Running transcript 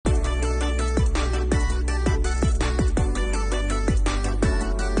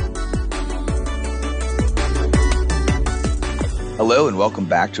Hello and welcome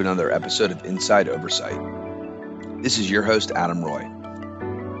back to another episode of Inside Oversight. This is your host, Adam Roy.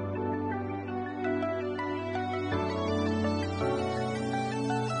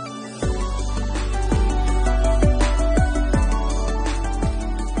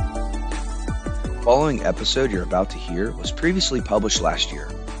 The following episode you're about to hear was previously published last year.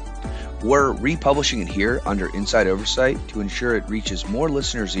 We're republishing it here under Inside Oversight to ensure it reaches more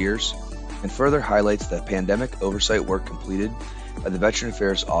listeners' ears and further highlights the pandemic oversight work completed by the Veteran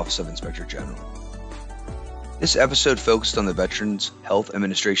Affairs Office of Inspector General. This episode focused on the Veterans Health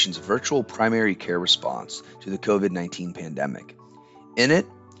Administration's virtual primary care response to the COVID-19 pandemic. In it,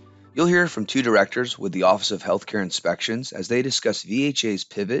 you'll hear from two directors with the Office of Healthcare Inspections as they discuss VHA's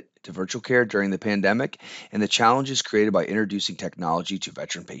pivot to virtual care during the pandemic and the challenges created by introducing technology to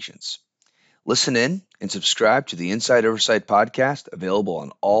veteran patients. Listen in and subscribe to the Inside Oversight podcast, available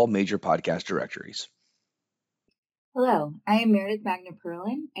on all major podcast directories. Hello, I am Meredith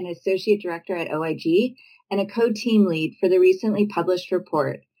Magna-Perlin, an Associate Director at OIG and a co-team lead for the recently published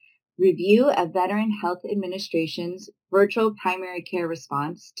report, Review of Veteran Health Administration's Virtual Primary Care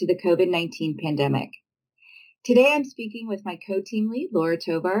Response to the COVID-19 Pandemic. Today I'm speaking with my co-team lead, Laura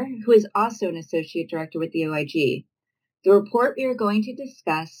Tovar, who is also an Associate Director with the OIG. The report we are going to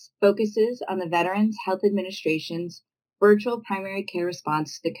discuss focuses on the Veterans Health Administration's Virtual Primary Care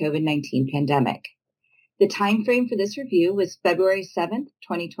Response to the COVID-19 Pandemic. The time frame for this review was February 7th,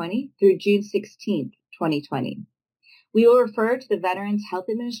 2020 through June 16th, 2020. We will refer to the Veterans Health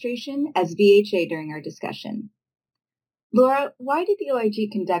Administration as VHA during our discussion. Laura, why did the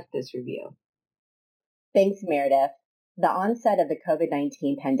OIG conduct this review? Thanks, Meredith. The onset of the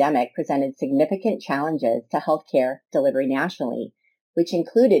COVID-19 pandemic presented significant challenges to healthcare delivery nationally, which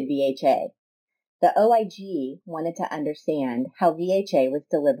included VHA. The OIG wanted to understand how VHA was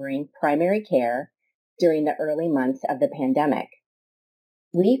delivering primary care during the early months of the pandemic.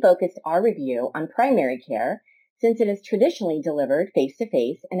 We focused our review on primary care since it is traditionally delivered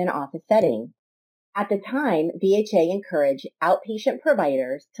face-to-face in an office setting. At the time, VHA encouraged outpatient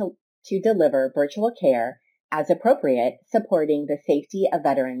providers to deliver virtual care as appropriate, supporting the safety of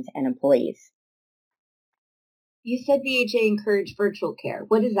veterans and employees. You said VHA encouraged virtual care.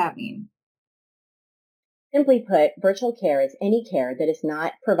 What does that mean? Simply put, virtual care is any care that is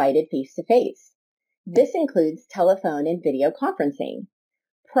not provided face-to-face. This includes telephone and video conferencing.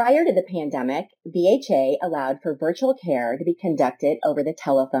 Prior to the pandemic, VHA allowed for virtual care to be conducted over the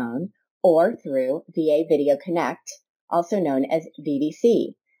telephone or through VA Video Connect, also known as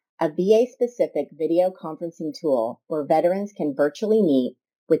VVC, a VA-specific video conferencing tool where veterans can virtually meet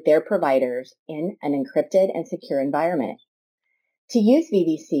with their providers in an encrypted and secure environment. To use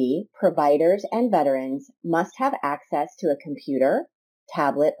VVC, providers and veterans must have access to a computer,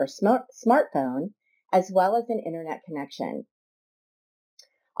 tablet, or smartphone, as well as an internet connection.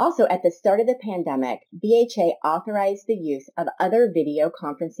 Also, at the start of the pandemic, VHA authorized the use of other video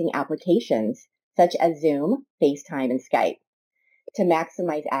conferencing applications, such as Zoom, FaceTime, and Skype, to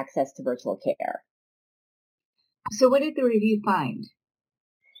maximize access to virtual care. So what did the review find?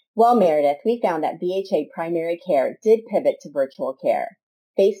 Well, Meredith, we found that VHA primary care did pivot to virtual care.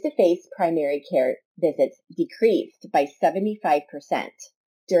 Face-to-face primary care visits decreased by 75%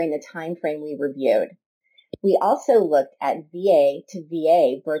 during the time frame we reviewed. We also looked at VA to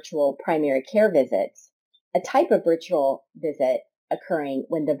VA virtual primary care visits, a type of virtual visit occurring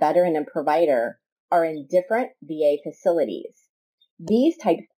when the veteran and provider are in different VA facilities. These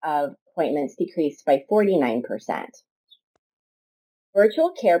types of appointments decreased by 49%.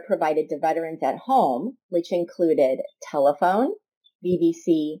 Virtual care provided to veterans at home, which included telephone,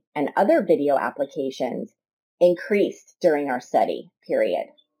 VVC, and other video applications, increased during our study period.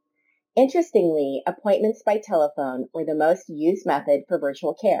 Interestingly, appointments by telephone were the most used method for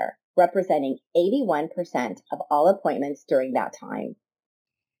virtual care, representing 81% of all appointments during that time.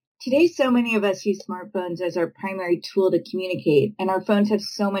 Today, so many of us use smartphones as our primary tool to communicate, and our phones have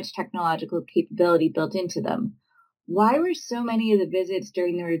so much technological capability built into them. Why were so many of the visits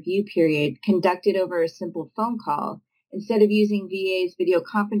during the review period conducted over a simple phone call instead of using VA's video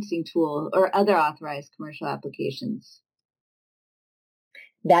conferencing tool or other authorized commercial applications?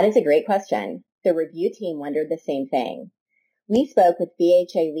 That is a great question. The review team wondered the same thing. We spoke with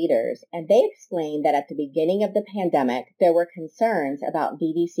VHA leaders, and they explained that at the beginning of the pandemic, there were concerns about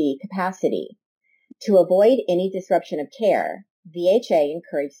VVC capacity. To avoid any disruption of care, VHA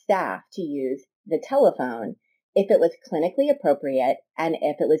encouraged staff to use the telephone if it was clinically appropriate and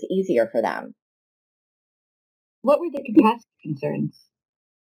if it was easier for them. What were the capacity concerns?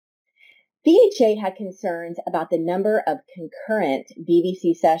 VHA had concerns about the number of concurrent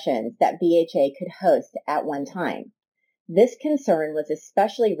VVC sessions that VHA could host at one time. This concern was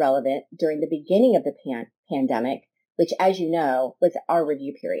especially relevant during the beginning of the pandemic, which, as you know, was our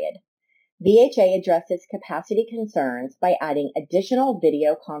review period. VHA addressed its capacity concerns by adding additional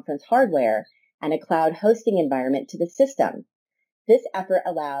video conference hardware and a cloud hosting environment to the system. This effort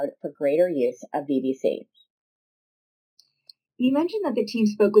allowed for greater use of VVC. You mentioned that the team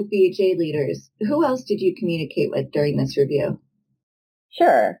spoke with VHA leaders. Who else did you communicate with during this review?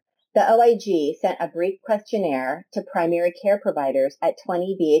 Sure. The OIG sent a brief questionnaire to primary care providers at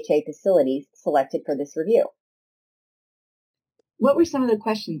 20 VHA facilities selected for this review. What were some of the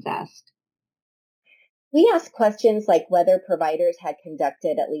questions asked? We asked questions like whether providers had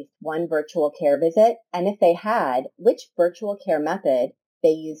conducted at least one virtual care visit, and if they had, which virtual care method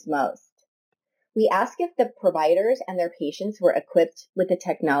they used most. We asked if the providers and their patients were equipped with the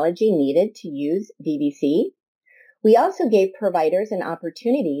technology needed to use VVC. We also gave providers an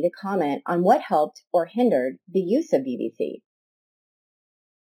opportunity to comment on what helped or hindered the use of VVC.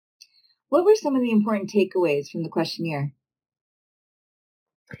 What were some of the important takeaways from the questionnaire?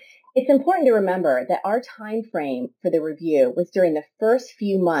 It's important to remember that our time frame for the review was during the first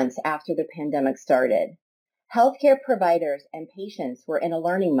few months after the pandemic started. Healthcare providers and patients were in a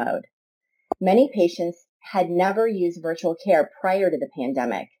learning mode. Many patients had never used virtual care prior to the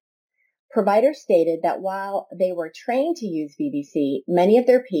pandemic. Providers stated that while they were trained to use VVC, many of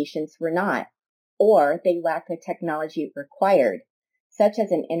their patients were not, or they lacked the technology required, such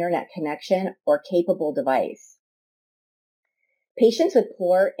as an internet connection or capable device. Patients with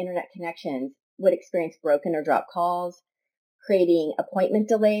poor internet connections would experience broken or dropped calls, creating appointment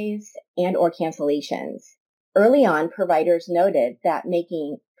delays and or cancellations. Early on, providers noted that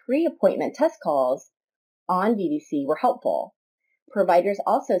making pre-appointment test calls on VVC were helpful. Providers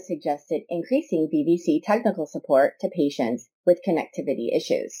also suggested increasing VVC technical support to patients with connectivity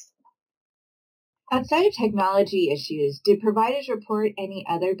issues. Outside of technology issues, did providers report any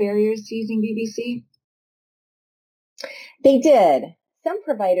other barriers to using VVC? They did. Some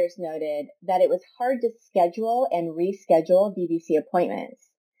providers noted that it was hard to schedule and reschedule VVC appointments.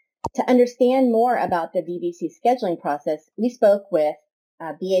 To understand more about the VVC scheduling process, we spoke with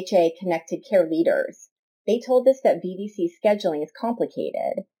VHA Connected Care leaders. They told us that VVC scheduling is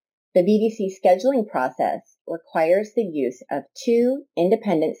complicated. The VVC scheduling process requires the use of 2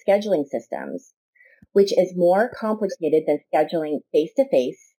 independent scheduling systems, which is more complicated than scheduling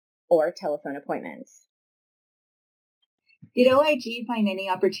face-to-face or telephone appointments. Did OIG find any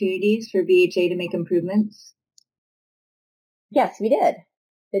opportunities for VHA to make improvements? Yes, we did.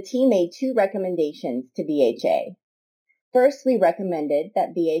 The team made 2 recommendations to VHA. First, we recommended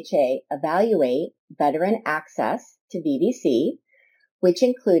that VHA evaluate veteran access to VVC, which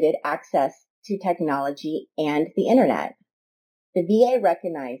included access to technology and the internet. The VA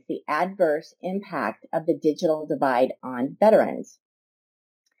recognized the adverse impact of the digital divide on veterans.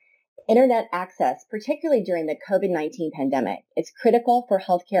 Internet access, particularly during the COVID-19 pandemic, is critical for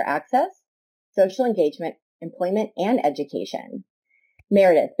healthcare access, social engagement, employment, and education.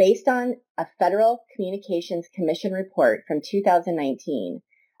 Meredith, based on a Federal Communications Commission report from 2019,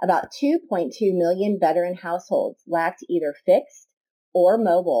 about 2.2 million veteran households lacked either fixed or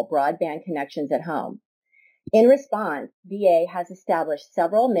mobile broadband connections at home. In response, VA has established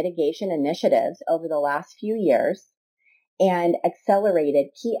several mitigation initiatives over the last few years and accelerated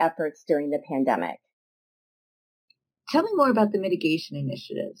key efforts during the pandemic. Tell me more about the mitigation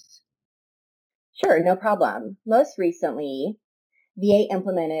initiatives. Sure, no problem. Most recently, VA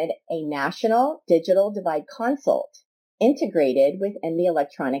implemented a national digital divide consult integrated within the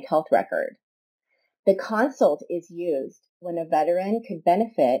electronic health record. The consult is used when a veteran could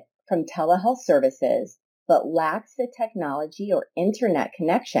benefit from telehealth services but lacks the technology or internet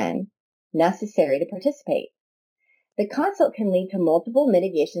connection necessary to participate. The consult can lead to multiple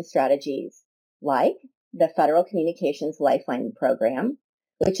mitigation strategies, like the Federal Communications Lifeline Program,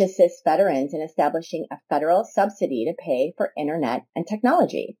 which assists veterans in establishing a federal subsidy to pay for internet and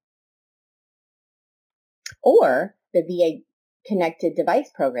technology, or the VA Connected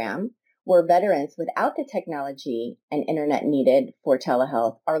Device Program, where veterans without the technology and internet needed for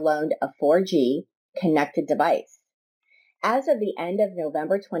telehealth are loaned a 4G connected device. As of the end of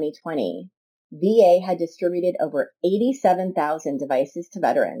November 2020, VA had distributed over 87,000 devices to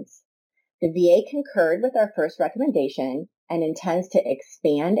veterans. The VA concurred with our first recommendation and intends to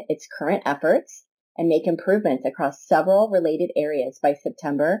expand its current efforts and make improvements across several related areas by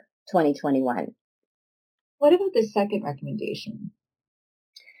September 2021. What about the second recommendation?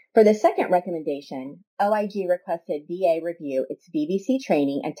 For the second recommendation, OIG requested VA review its VVC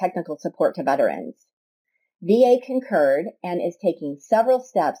training and technical support to veterans. VA concurred and is taking several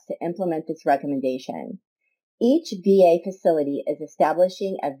steps to implement this recommendation. Each VA facility is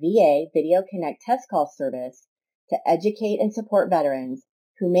establishing a VA Video Connect test call service to educate and support veterans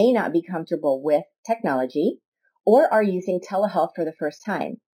who may not be comfortable with technology or are using telehealth for the first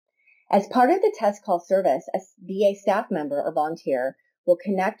time. As part of the test call service, a VA staff member or volunteer will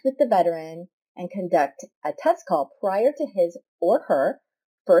connect with the veteran and conduct a test call prior to his or her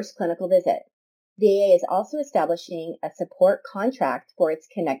first clinical visit. VA is also establishing a support contract for its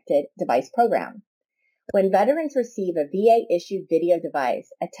connected device program. When veterans receive a VA-issued video device,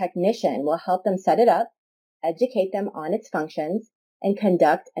 a technician will help them set it up, educate them on its functions, and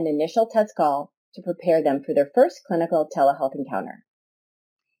conduct an initial test call to prepare them for their first clinical telehealth encounter.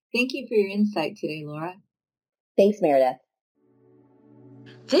 Thank you for your insight today, Laura. Thanks, Meredith.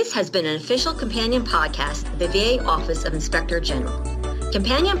 This has been an official companion podcast of the VA Office of Inspector General.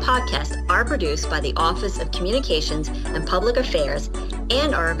 Companion podcasts are produced by the Office of Communications and Public Affairs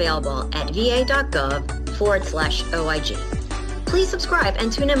and are available at va.gov/OIG. Please subscribe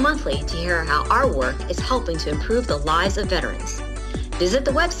and tune in monthly to hear how our work is helping to improve the lives of veterans. Visit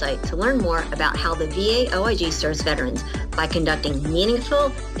the website to learn more about how the VA OIG serves veterans by conducting meaningful,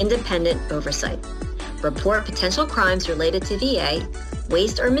 independent oversight. Report potential crimes related to VA,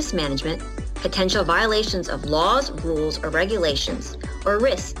 waste or mismanagement, potential violations of laws, rules, or regulations, or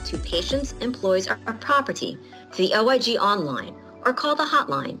risks to patients, employees, or property to the OIG online, or call the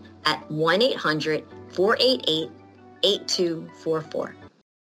hotline at 1-800-488-8244.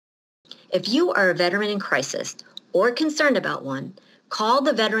 If you are a veteran in crisis or concerned about one, call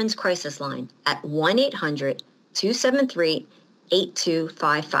the Veterans Crisis Line at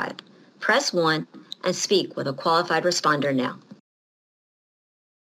 1-800-273-8255. Press 1 and speak with a qualified responder now.